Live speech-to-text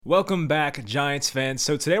Welcome back, Giants fans.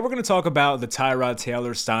 So today we're going to talk about the Tyrod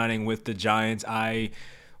Taylor signing with the Giants. I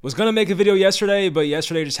was going to make a video yesterday, but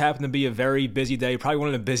yesterday just happened to be a very busy day, probably one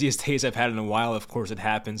of the busiest days I've had in a while. Of course, it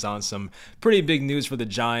happens on some pretty big news for the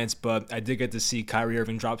Giants, but I did get to see Kyrie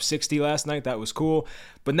Irving drop 60 last night. That was cool.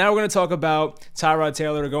 But now we're going to talk about Tyrod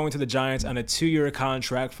Taylor going to the Giants on a 2-year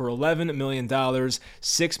contract for $11 million,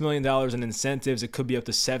 $6 million in incentives. It could be up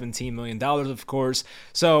to $17 million, of course.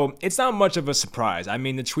 So it's not much of a surprise. I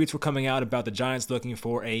mean, the tweets were coming out about the Giants looking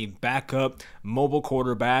for a backup mobile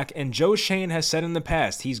quarterback, and Joe Schoen has said in the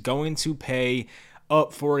past he's going to pay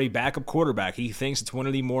up for a backup quarterback. He thinks it's one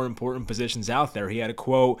of the more important positions out there. He had a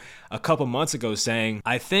quote a couple months ago saying,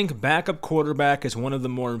 "I think backup quarterback is one of the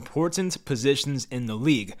more important positions in the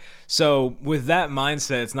league." So with that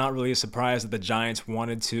mindset, it's not really a surprise that the Giants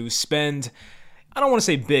wanted to spend, I don't want to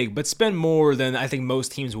say big, but spend more than I think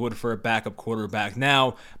most teams would for a backup quarterback.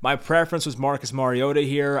 Now, my preference was Marcus Mariota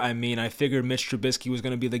here. I mean, I figured Mitch Trubisky was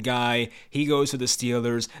going to be the guy. He goes to the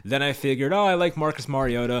Steelers. Then I figured, I like Marcus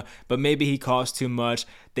Mariota, but maybe he costs too much.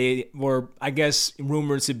 They were, I guess,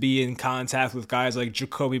 rumored to be in contact with guys like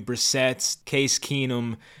Jacoby Brissett, Case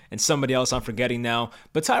Keenum, and somebody else I'm forgetting now.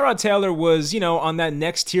 But Tyrod Taylor was, on that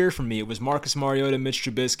next tier for me. It was Marcus Mariota, Mitch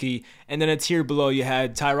Trubisky, and then a tier below you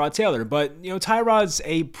had Tyrod Taylor. But, Tyrod's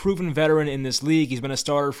a proven veteran in this league. He's been a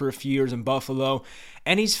starter for a few years in Buffalo,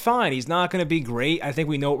 and he's fine. He's not going to be great. I think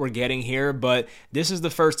we know what we're getting here, but this is the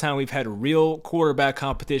first time we've had real quarterback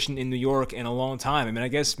competition in New York in a long time. I mean, I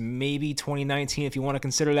guess maybe 2019 if you want to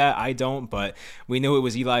consider that. I don't, but we knew it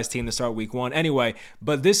was Eli's team to start week one. Anyway,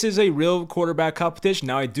 but this is a real quarterback competition.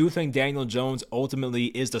 Now, I do think Daniel Jones ultimately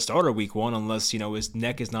is the starter week one, unless, his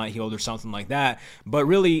neck is not healed or something like that. But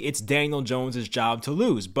really, it's Daniel Jones' job to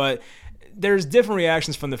lose. But there's different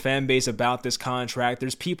reactions from the fan base about this contract.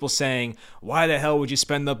 There's people saying, why the hell would you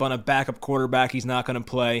spend up on a backup quarterback? He's not going to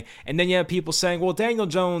play. And then you have people saying, well, Daniel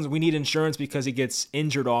Jones, we need insurance because he gets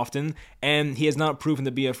injured often, and he has not proven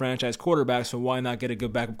to be a franchise quarterback, so why not get a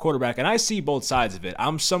good backup quarterback? And I see both sides of it.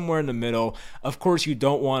 I'm somewhere in the middle. Of course, you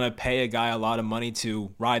don't want to pay a guy a lot of money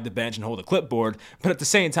to ride the bench and hold a clipboard, but at the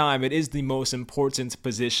same time, it is the most important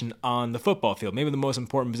position on the football field, maybe the most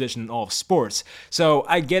important position in all of sports. So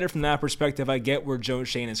I get it from that perspective. I get where Joe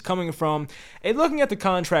Schoen is coming from. And looking at the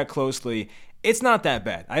contract closely, it's not that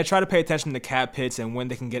bad. I try to pay attention to cap hits and when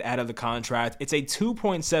they can get out of the contract. It's a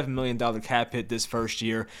 $2.7 million cap hit this first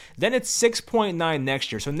year. Then it's $6.9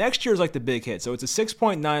 next year. So next year is like the big hit. So it's a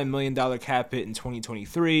 $6.9 million cap hit in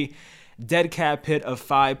 2023. Dead cap hit of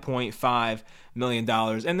 $5.5 million.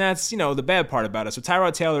 And that's, the bad part about it. So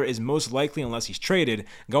Tyrod Taylor is most likely, unless he's traded,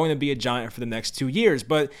 going to be a Giant for the next 2 years.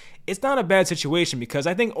 But it's not a bad situation because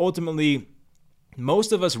I think ultimately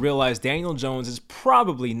most of us realize Daniel Jones is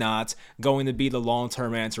probably not going to be the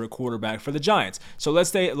long-term answer at quarterback for the Giants. So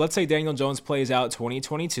let's say Daniel Jones plays out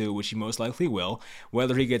 2022, which he most likely will.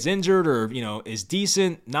 Whether he gets injured or, is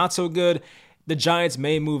decent, not so good, the Giants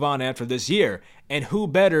may move on after this year. And who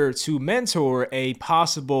better to mentor a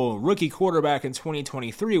possible rookie quarterback in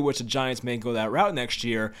 2023, which the Giants may go that route next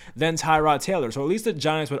year, than Tyrod Taylor. So at least the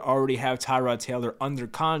Giants would already have Tyrod Taylor under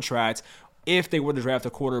contract if they were to draft a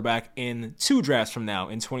quarterback in 2 drafts from now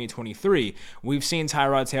in 2023. We've seen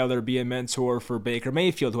Tyrod Taylor be a mentor for Baker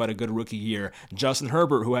Mayfield, who had a good rookie year, Justin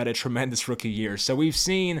Herbert, who had a tremendous rookie year. So we've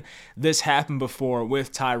seen this happen before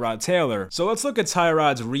with Tyrod Taylor. So let's look at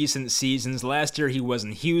Tyrod's recent seasons. Last year he was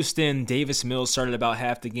in Houston. Davis Mills started about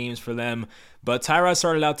half the games for them. But Tyrod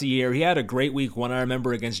started out the year. He had a great week one, I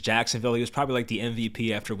remember, against Jacksonville. He was probably like the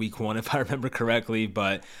MVP after week one, if I remember correctly.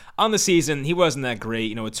 But on the season, he wasn't that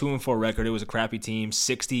great. A 2-4 record. It was a crappy team.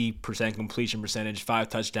 60% completion percentage, 5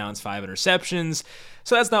 touchdowns, 5 interceptions.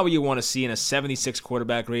 So that's not what you want to see in a 76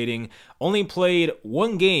 quarterback rating. Only played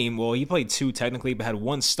 1 game. Well, he played 2 technically, but had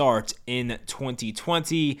 1 start in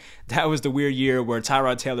 2020. That was the weird year where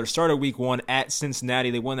Tyrod Taylor started week 1 at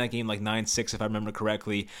Cincinnati. They won that game like 9-6, if I remember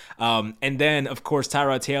correctly. And then, of course,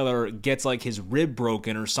 Tyrod Taylor gets like his rib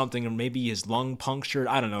broken or something, or maybe his lung punctured,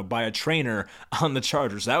 I don't know, by a trainer on the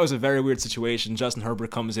Chargers. So that was a very weird situation. Justin Herbert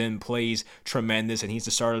comes in, plays tremendous, and he's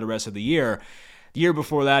the starter the rest of the year. The year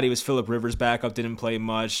before that, he was Phillip Rivers' backup, didn't play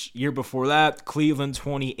much. Year before that, Cleveland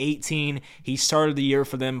 2018. He started the year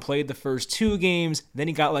for them, played the first 2 games. Then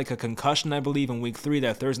he got like a concussion, I believe, in week 3,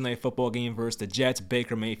 that Thursday night football game versus the Jets.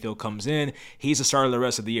 Baker Mayfield comes in. He's the starter the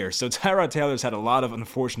rest of the year. So Tyrod Taylor's had a lot of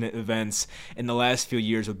unfortunate events in the last few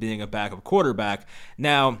years of being a backup quarterback.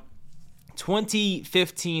 Now,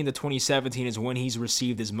 2015 to 2017 is when he's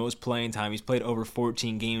received his most playing time. He's played over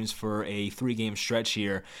 14 games for a 3-game stretch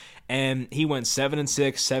here. And he went 7-6,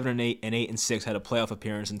 7-8, and 8-6. Had a playoff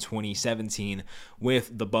appearance in 2017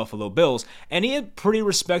 with the Buffalo Bills. And he had pretty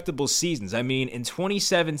respectable seasons. I mean, in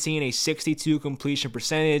 2017, a 62 completion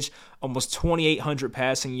percentage, almost 2,800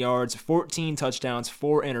 passing yards, 14 touchdowns,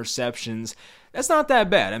 4 interceptions. That's not that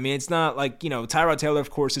bad. I mean, it's not like, Tyrod Taylor, of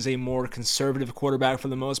course, is a more conservative quarterback for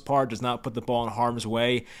the most part, does not put the ball in harm's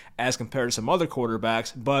way as compared to some other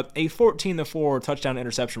quarterbacks, but a 14-4 touchdown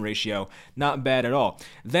interception ratio, not bad at all.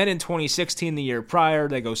 Then in 2016, the year prior,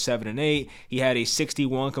 they go 7-8. He had a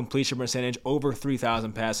 61 completion percentage, over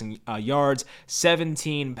 3,000 passing yards,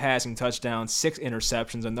 17 passing touchdowns, 6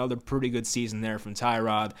 interceptions, another pretty good season there from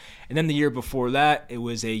Tyrod. And then the year before that, it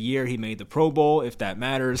was a year he made the Pro Bowl, if that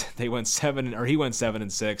matters. He went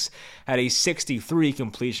 7-6, had a 63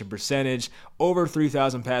 completion percentage, over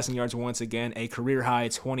 3,000 passing yards once again, a career high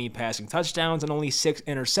 20 passing touchdowns, and only 6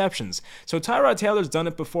 interceptions. So Tyrod Taylor's done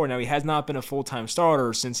it before. Now, he has not been a full-time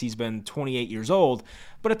starter since he's been 28 years old,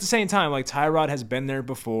 but at the same time, Tyrod has been there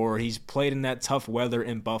before. He's played in that tough weather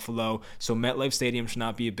in Buffalo, so MetLife Stadium should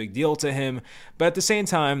not be a big deal to him. But at the same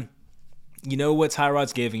time, you know what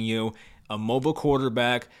Tyrod's giving you? A mobile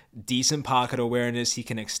quarterback, decent pocket awareness. He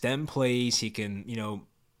can extend plays. He can,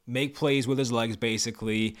 make plays with his legs,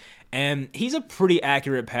 basically. And he's a pretty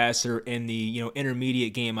accurate passer in the,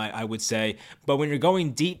 intermediate game, I would say. But when you're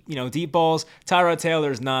going deep, deep balls, Tyrod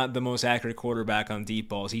Taylor is not the most accurate quarterback on deep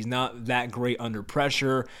balls. He's not that great under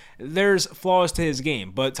pressure. There's flaws to his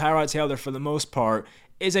game. But Tyrod Taylor, for the most part,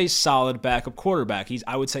 is a solid backup quarterback. He's,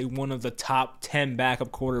 I would say, one of the top 10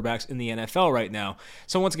 backup quarterbacks in the NFL right now.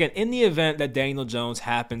 So once again, in the event that Daniel Jones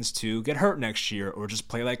happens to get hurt next year or just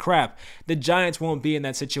play like crap, the Giants won't be in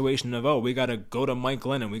that situation of, we got to go to Mike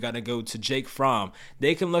Glennon, we got to go to Jake Fromm.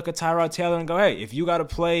 They can look at Tyrod Taylor and go, hey, if you got to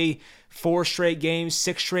play 4 straight games,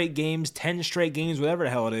 6 straight games, 10 straight games, whatever the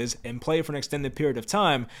hell it is, and play for an extended period of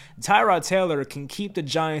time, Tyrod Taylor can keep the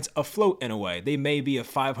Giants afloat in a way. They may be a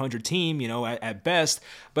 500 team, at best,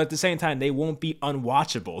 but at the same time, they won't be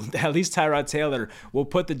unwatchable. At least Tyrod Taylor will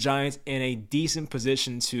put the Giants in a decent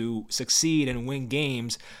position to succeed and win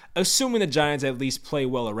games, assuming the Giants at least play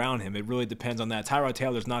well around him. It really depends on that. Tyrod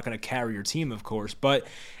Taylor's not going to carry your team, of course, but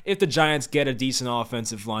if the Giants get a decent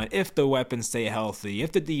offensive line, if the weapons stay healthy,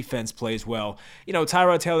 if the defense plays well,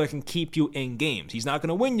 Tyrod Taylor can keep you in games. He's not going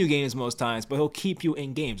to win you games most times, but he'll keep you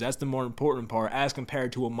in games. That's the more important part as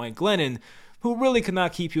compared to a Mike Glennon, who really could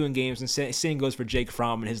not keep you in games, and same goes for Jake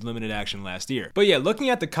Fromm in his limited action last year. But yeah, looking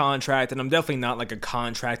at the contract, and I'm definitely not like a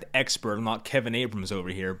contract expert, I'm not Kevin Abrams over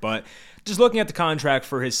here, but just looking at the contract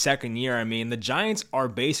for his second year, I mean, the Giants are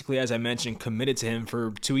basically, as I mentioned, committed to him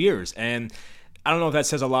for 2 years, and I don't know if that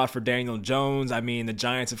says a lot for Daniel Jones. I mean, the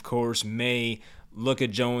Giants, of course, may look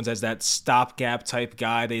at Jones as that stopgap type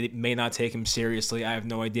guy. They may not take him seriously. I have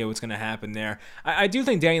no idea what's going to happen there. I do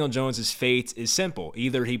think Daniel Jones' fate is simple.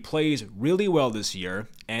 Either he plays really well this year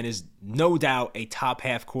and is no doubt a top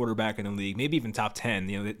half quarterback in the league, maybe even top 10.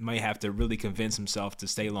 It might have to really convince himself to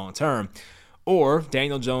stay long term. Or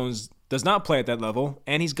Daniel Jones does not play at that level,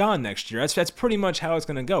 and he's gone next year. That's pretty much how it's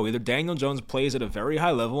going to go. Either Daniel Jones plays at a very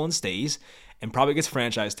high level and stays, and probably gets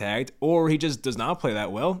franchise tagged, or he just does not play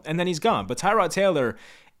that well, and then he's gone. But Tyrod Taylor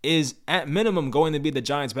is at minimum going to be the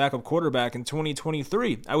Giants' backup quarterback in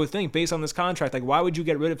 2023. I would think, based on this contract, why would you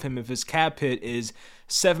get rid of him if his cap hit is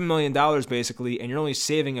 $7 million basically, and you're only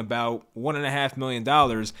saving about $1.5 million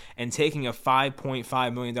and taking a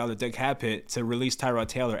 $5.5 million dead cap hit to release Tyrod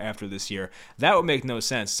Taylor after this year? That would make no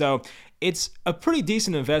sense. So it's a pretty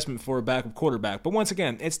decent investment for a backup quarterback. But once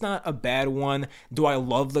again, it's not a bad one. Do I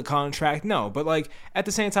love the contract? No. But at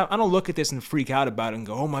the same time, I don't look at this and freak out about it and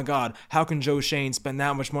go, oh my God, how can Joe Shane spend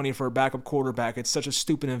that much money for a backup quarterback? It's such a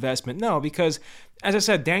stupid investment. No, because as I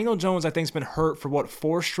said, Daniel Jones, I think, has been hurt for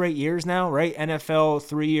 4 straight years now, right? NFL,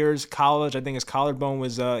 3 years, college. I think his collarbone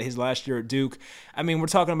was his last year at Duke. I mean, we're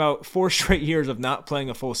talking about 4 straight years of not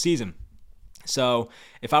playing a full season. So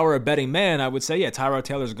if I were a betting man, I would say, yeah, Tyrod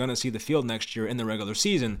Taylor's going to see the field next year in the regular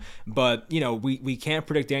season. But, we can't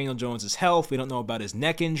predict Daniel Jones' health. We don't know about his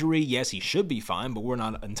neck injury. Yes, he should be fine, but we're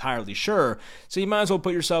not entirely sure. So you might as well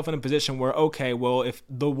put yourself in a position where, okay, well, if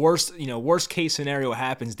the worst case scenario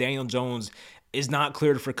happens, Daniel Jones is not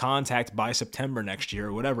cleared for contact by September next year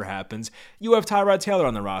or whatever happens, you have Tyrod Taylor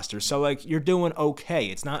on the roster. So, you're doing okay.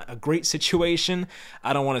 It's not a great situation.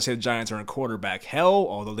 I don't want to say the Giants are in quarterback hell,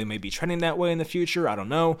 although they may be trending that way in the future. I don't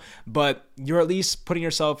know. But you're at least putting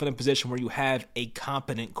yourself in a position where you have a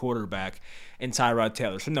competent quarterback in Tyrod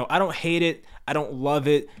Taylor. So, no, I don't hate it. I don't love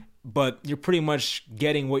it. but you're pretty much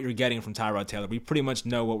getting what you're getting from Tyrod Taylor. We pretty much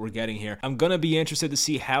know what we're getting here. I'm going to be interested to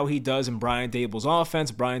see how he does in Brian Daboll's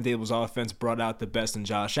offense. Brian Daboll's offense brought out the best in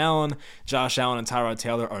Josh Allen. Josh Allen and Tyrod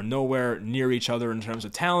Taylor are nowhere near each other in terms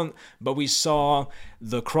of talent, but we saw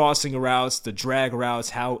the crossing routes, the drag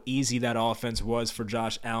routes, how easy that offense was for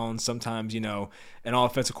Josh Allen. Sometimes, an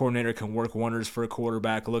offensive coordinator can work wonders for a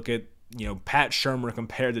quarterback. Look at Pat Shurmur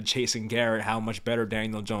compared to Jason Garrett, how much better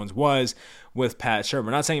Daniel Jones was with Pat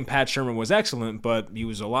Shurmur. Not saying Pat Shurmur was excellent, but he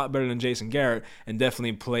was a lot better than Jason Garrett and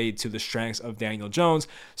definitely played to the strengths of Daniel Jones.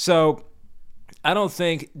 So I don't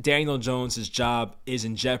think Daniel Jones' job is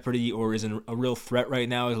in jeopardy or is in a real threat right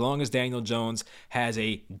now. As long as Daniel Jones has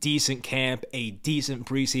a decent camp, a decent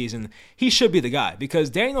preseason, he should be the guy. Because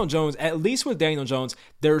Daniel Jones, at least with Daniel Jones,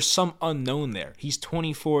 there's some unknown there. He's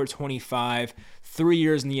 24, 25, 3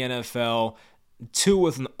 years in the NFL, 2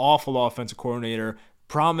 with an awful offensive coordinator,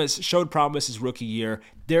 showed promise his rookie year.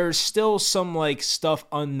 There's still some stuff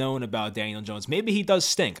unknown about Daniel Jones. Maybe he does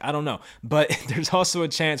stink. I don't know. But there's also a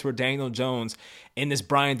chance where Daniel Jones in this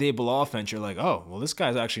Brian Daboll offense, you're like, oh, well, this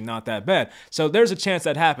guy's actually not that bad. So there's a chance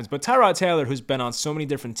that happens. But Tyrod Taylor, who's been on so many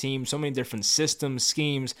different teams, so many different systems,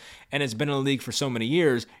 schemes, and has been in the league for so many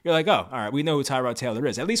years, you're like, oh, all right, we know who Tyrod Taylor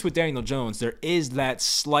is. At least with Daniel Jones, there is that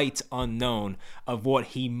slight unknown of what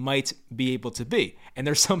he might be able to be. And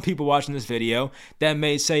there's some people watching this video that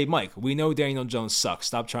may say, Mike, we know Daniel Jones sucks.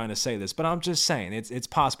 Stop trying to say this. But I'm just saying, it's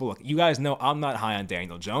possible. Look, you guys know I'm not high on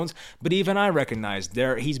Daniel Jones, but even I recognize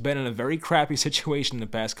he's been in a very crappy situation in the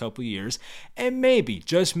past couple of years, and maybe,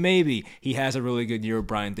 just maybe, he has a really good year with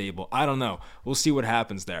Brian Daboll. I don't know. We'll see what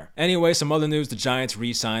happens there. Anyway, some other news. The Giants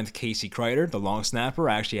re-signed Casey Kreiter, the long snapper.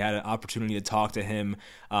 I actually had an opportunity to talk to him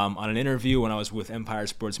on an interview when I was with Empire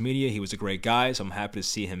Sports Media. He was a great guy, so I'm happy to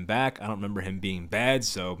see him back. I don't remember him being bad,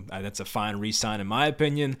 so that's a fine re-sign in my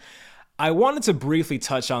opinion. I wanted to briefly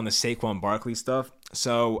touch on the Saquon Barkley stuff.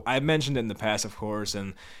 So I mentioned it in the past, of course,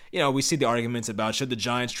 and we see the arguments about should the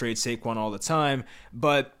Giants trade Saquon all the time,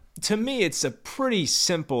 but to me, it's a pretty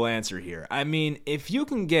simple answer here. I mean, if you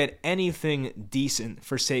can get anything decent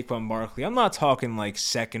for Saquon Barkley, I'm not talking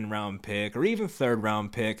second round pick or even third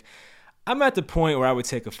round pick. I'm at the point where I would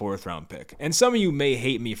take a fourth round pick, and some of you may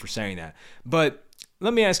hate me for saying that, but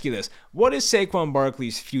let me ask you this: what is Saquon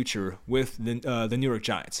Barkley's future with the New York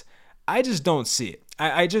Giants? I just don't see it.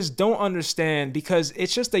 I just don't understand, because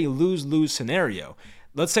it's just a lose-lose scenario.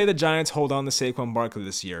 Let's say the Giants hold on to Saquon Barkley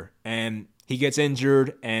this year, and he gets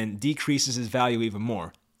injured and decreases his value even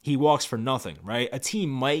more. He walks for nothing, right? A team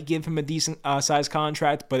might give him a decent size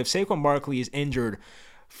contract, but if Saquon Barkley is injured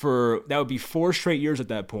that would be 4 straight years at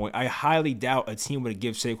that point, I highly doubt a team would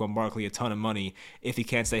give Saquon Barkley a ton of money if he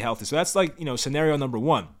can't stay healthy. So that's scenario number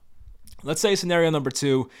 1. Let's say scenario number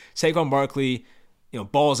 2, Saquon Barkley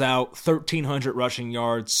balls out, 1,300 rushing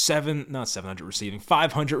yards, 500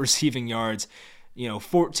 receiving yards,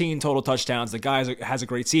 14 total touchdowns. The guy has a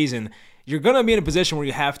great season. You're going to be in a position where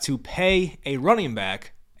you have to pay a running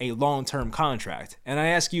back a long-term contract. And I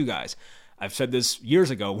ask you guys, I've said this years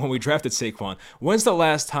ago when we drafted Saquon, when's the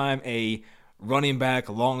last time a running back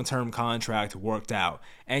long-term contract worked out?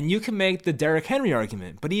 And you can make the Derrick Henry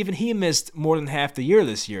argument, but even he missed more than half the year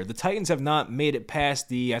this year. The Titans have not made it past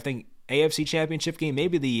the, I think, AFC Championship game,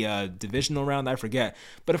 maybe the divisional round, I forget.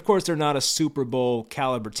 But of course, they're not a Super Bowl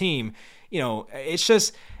caliber team. It's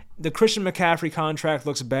just the Christian McCaffrey contract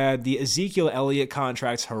looks bad. The Ezekiel Elliott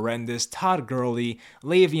contract's horrendous. Todd Gurley,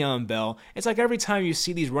 Le'Veon Bell. It's like every time you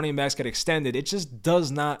see these running backs get extended, it just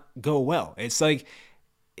does not go well. It's like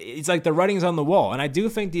the writing's on the wall. And I do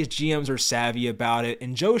think these GMs are savvy about it.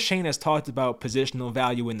 And Joe Schoen has talked about positional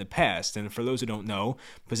value in the past. And for those who don't know,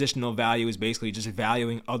 positional value is basically just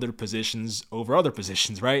valuing other positions over other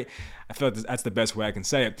positions, right? I feel like that's the best way I can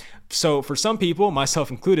say it. So for some people, myself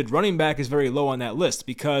included, running back is very low on that list,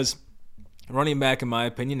 because running back, in my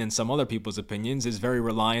opinion, and some other people's opinions, is very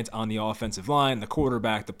reliant on the offensive line, the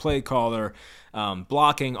quarterback, the play caller,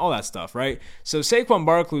 blocking, all that stuff, right? So Saquon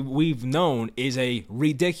Barkley, we've known, is a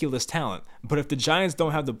ridiculous talent. But if the Giants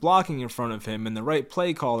don't have the blocking in front of him and the right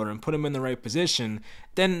play caller and put him in the right position,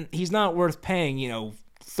 then he's not worth paying,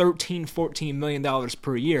 $13-14 million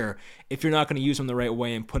per year if you're not going to use him the right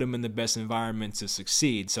way and put him in the best environment to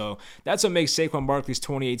succeed. So that's what makes Saquon Barkley's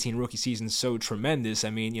 2018 rookie season so tremendous. I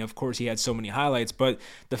mean, of course, he had so many highlights, but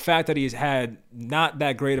the fact that he's had not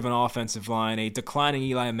that great of an offensive line, a declining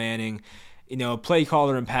Eli Manning, play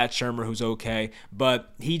caller and Pat Shurmur, who's okay,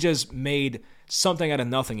 but he just made something out of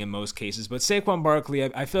nothing in most cases. But Saquon Barkley,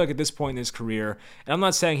 I feel like at this point in his career, and I'm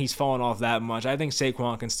not saying he's fallen off that much, I think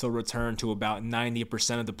Saquon can still return to about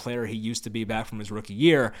 90% of the player he used to be back from his rookie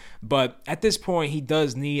year. But at this point, he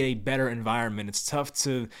does need a better environment. It's tough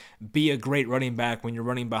to be a great running back when you're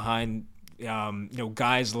running behind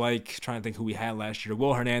guys like, trying to think who we had last year,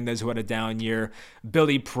 Will Hernandez, who had a down year,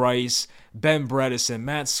 Billy Price, Ben Bredesen,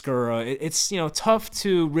 Matt Skura. It's tough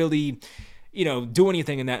to really do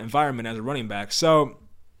anything in that environment as a running back. So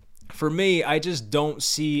for me, I just don't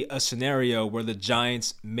see a scenario where the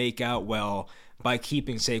Giants make out well by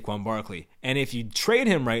keeping Saquon Barkley. And if you trade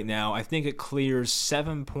him right now, I think it clears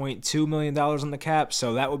 $7.2 million on the cap.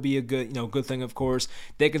 So that would be a good thing, of course.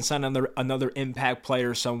 They can sign another impact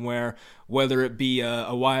player somewhere, whether it be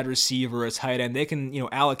a wide receiver, a tight end. They can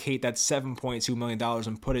allocate that $7.2 million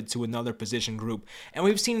and put it to another position group. And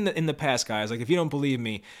we've seen in the past, guys, like if you don't believe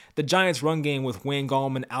me, the Giants' run game with Wayne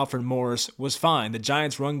Gallman, Alfred Morris was fine. The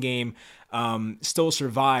Giants' run game still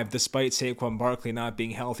survived despite Saquon Barkley not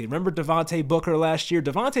being healthy. Remember Devontae Booker last year?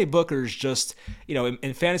 Devontae Booker is just,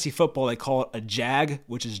 in fantasy football, they call it a jag,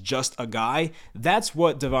 which is just a guy. That's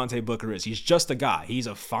what Devontae Booker is. He's just a guy. He's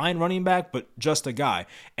a fine running back, but just a guy.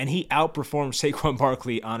 And he outperformed Saquon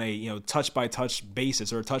Barkley on a, touch-by-touch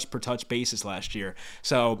basis or a touch-per-touch basis last year.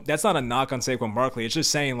 So that's not a knock on Saquon Barkley. It's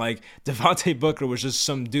just saying, like, Devontae Booker was just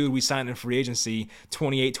some dude we signed in free agency,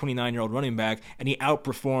 28, 29-year-old running back, and he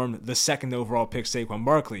outperformed the second overall pick, Saquon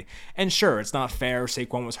Barkley. And sure, it's not fair.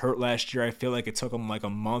 Saquon was hurt last year. I feel like it took him like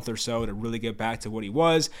a month or so to really get back to what he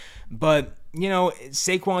was. But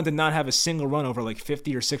Saquon did not have a single run over like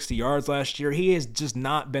 50 or 60 yards last year. He has just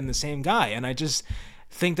not been the same guy. And I just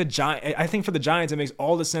think I think for the Giants, it makes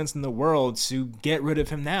all the sense in the world to get rid of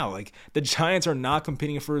him now. Like, the Giants are not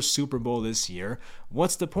competing for a Super Bowl this year.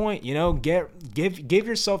 What's the point? Give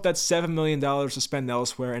yourself that $7 million to spend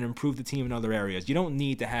elsewhere and improve the team in other areas. You don't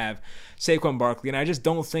need to have Saquon Barkley, and I just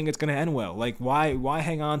don't think it's going to end well. Like, why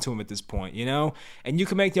hang on to him at this point, And you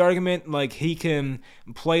can make the argument, like, he can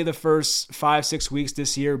play the first 5-6 weeks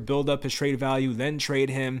this year, build up his trade value, then trade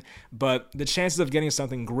him. But the chances of getting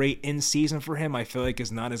something great in season for him, I feel like,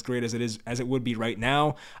 is not as great as it would be right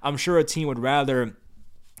now. I'm sure a team would rather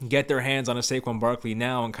get their hands on a Saquon Barkley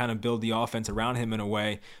now and kind of build the offense around him in a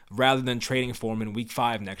way rather than trading for him in week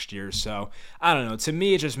 5 next year. So I don't know. To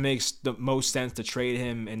me, it just makes the most sense to trade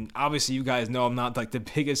him. And obviously you guys know I'm not like the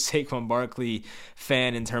biggest Saquon Barkley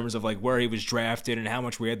fan in terms of like where he was drafted and how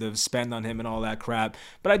much we had to spend on him and all that crap.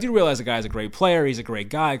 But I do realize the guy's a great player. He's a great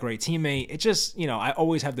guy, great teammate. It just, I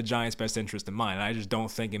always have the Giants' best interest in mind. I just don't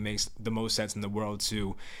think it makes the most sense in the world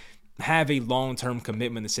to have a long-term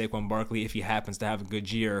commitment to Saquon Barkley if he happens to have a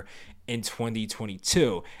good year in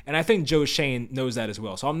 2022. And I think Joe Schoen knows that as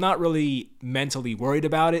well. So I'm not really mentally worried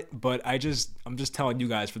about it, but I'm just telling you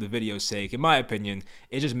guys for the video's sake, in my opinion,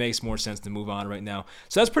 it just makes more sense to move on right now.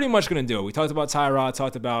 So that's pretty much going to do it. We talked about Tyrod,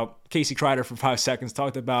 talked about Casey Kreider for 5 seconds,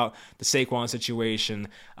 talked about the Saquon situation.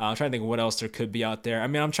 I'm trying to think of what else there could be out there. I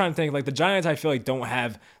mean, I'm trying to think, like, the Giants, I feel like, don't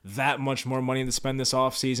have that much more money to spend this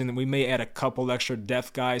offseason, and we may add a couple extra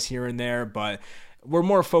depth guys here and there, but we're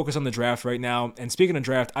more focused on the draft right now. And speaking of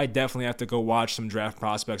draft, I definitely have to go watch some draft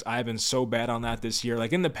prospects. I've been so bad on that this year.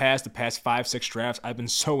 Like in the past 5-6 drafts, I've been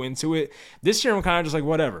so into it. This year, I'm kind of just like,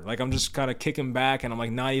 whatever. Like, I'm just kind of kicking back and I'm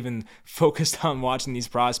like not even focused on watching these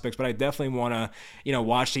prospects. But I definitely want to,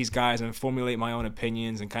 watch these guys and formulate my own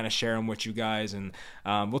opinions and kind of share them with you guys. And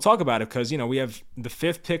we'll talk about it because, we have the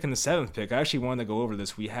 5th pick and the 7th pick. I actually wanted to go over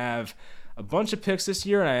this. We have a bunch of picks this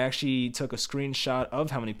year, and I actually took a screenshot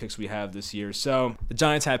of how many picks we have this year. So the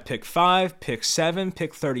Giants have pick 5, pick 7,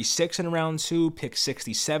 pick 36 in round 2, pick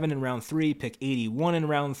 67 in round 3, pick 81 in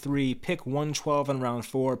round 3, pick 112 in round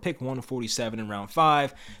 4, pick 147 in round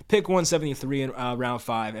 5, pick 173 in round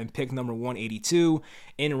 5, and pick number 182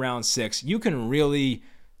 in round 6. You can really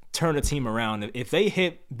turn a team around. If they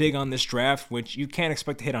hit big on this draft, which you can't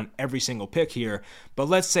expect to hit on every single pick here, but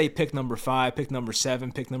let's say pick number 5, pick number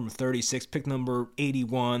 7, pick number 36, pick number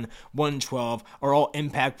 81, 112 are all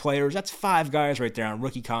impact players. That's 5 guys right there on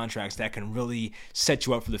rookie contracts that can really set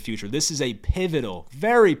you up for the future. This is a pivotal,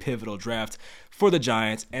 very pivotal draft for the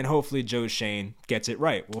Giants, and hopefully Joe Schoen gets it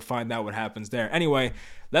right. We'll find out what happens there. Anyway,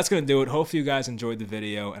 that's going to do it. Hopefully you guys enjoyed the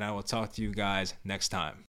video, and I will talk to you guys next time.